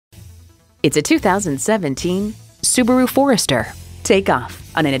It's a 2017 Subaru Forester. Take off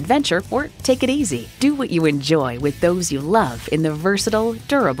on an adventure or take it easy. Do what you enjoy with those you love in the versatile,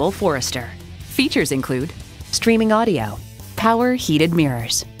 durable Forester. Features include streaming audio, power heated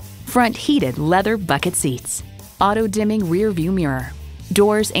mirrors, front heated leather bucket seats, auto-dimming rear view mirror,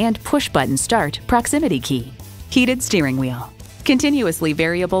 doors and push-button start proximity key, heated steering wheel, continuously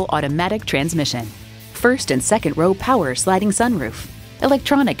variable automatic transmission, first and second row power sliding sunroof,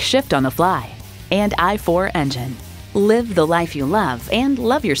 electronic shift on the fly, and i4 engine. Live the life you love and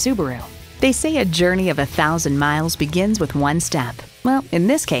love your Subaru. They say a journey of 1,000 miles begins with one step. Well, in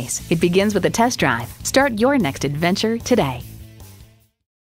this case, it begins with a test drive. Start your next adventure today.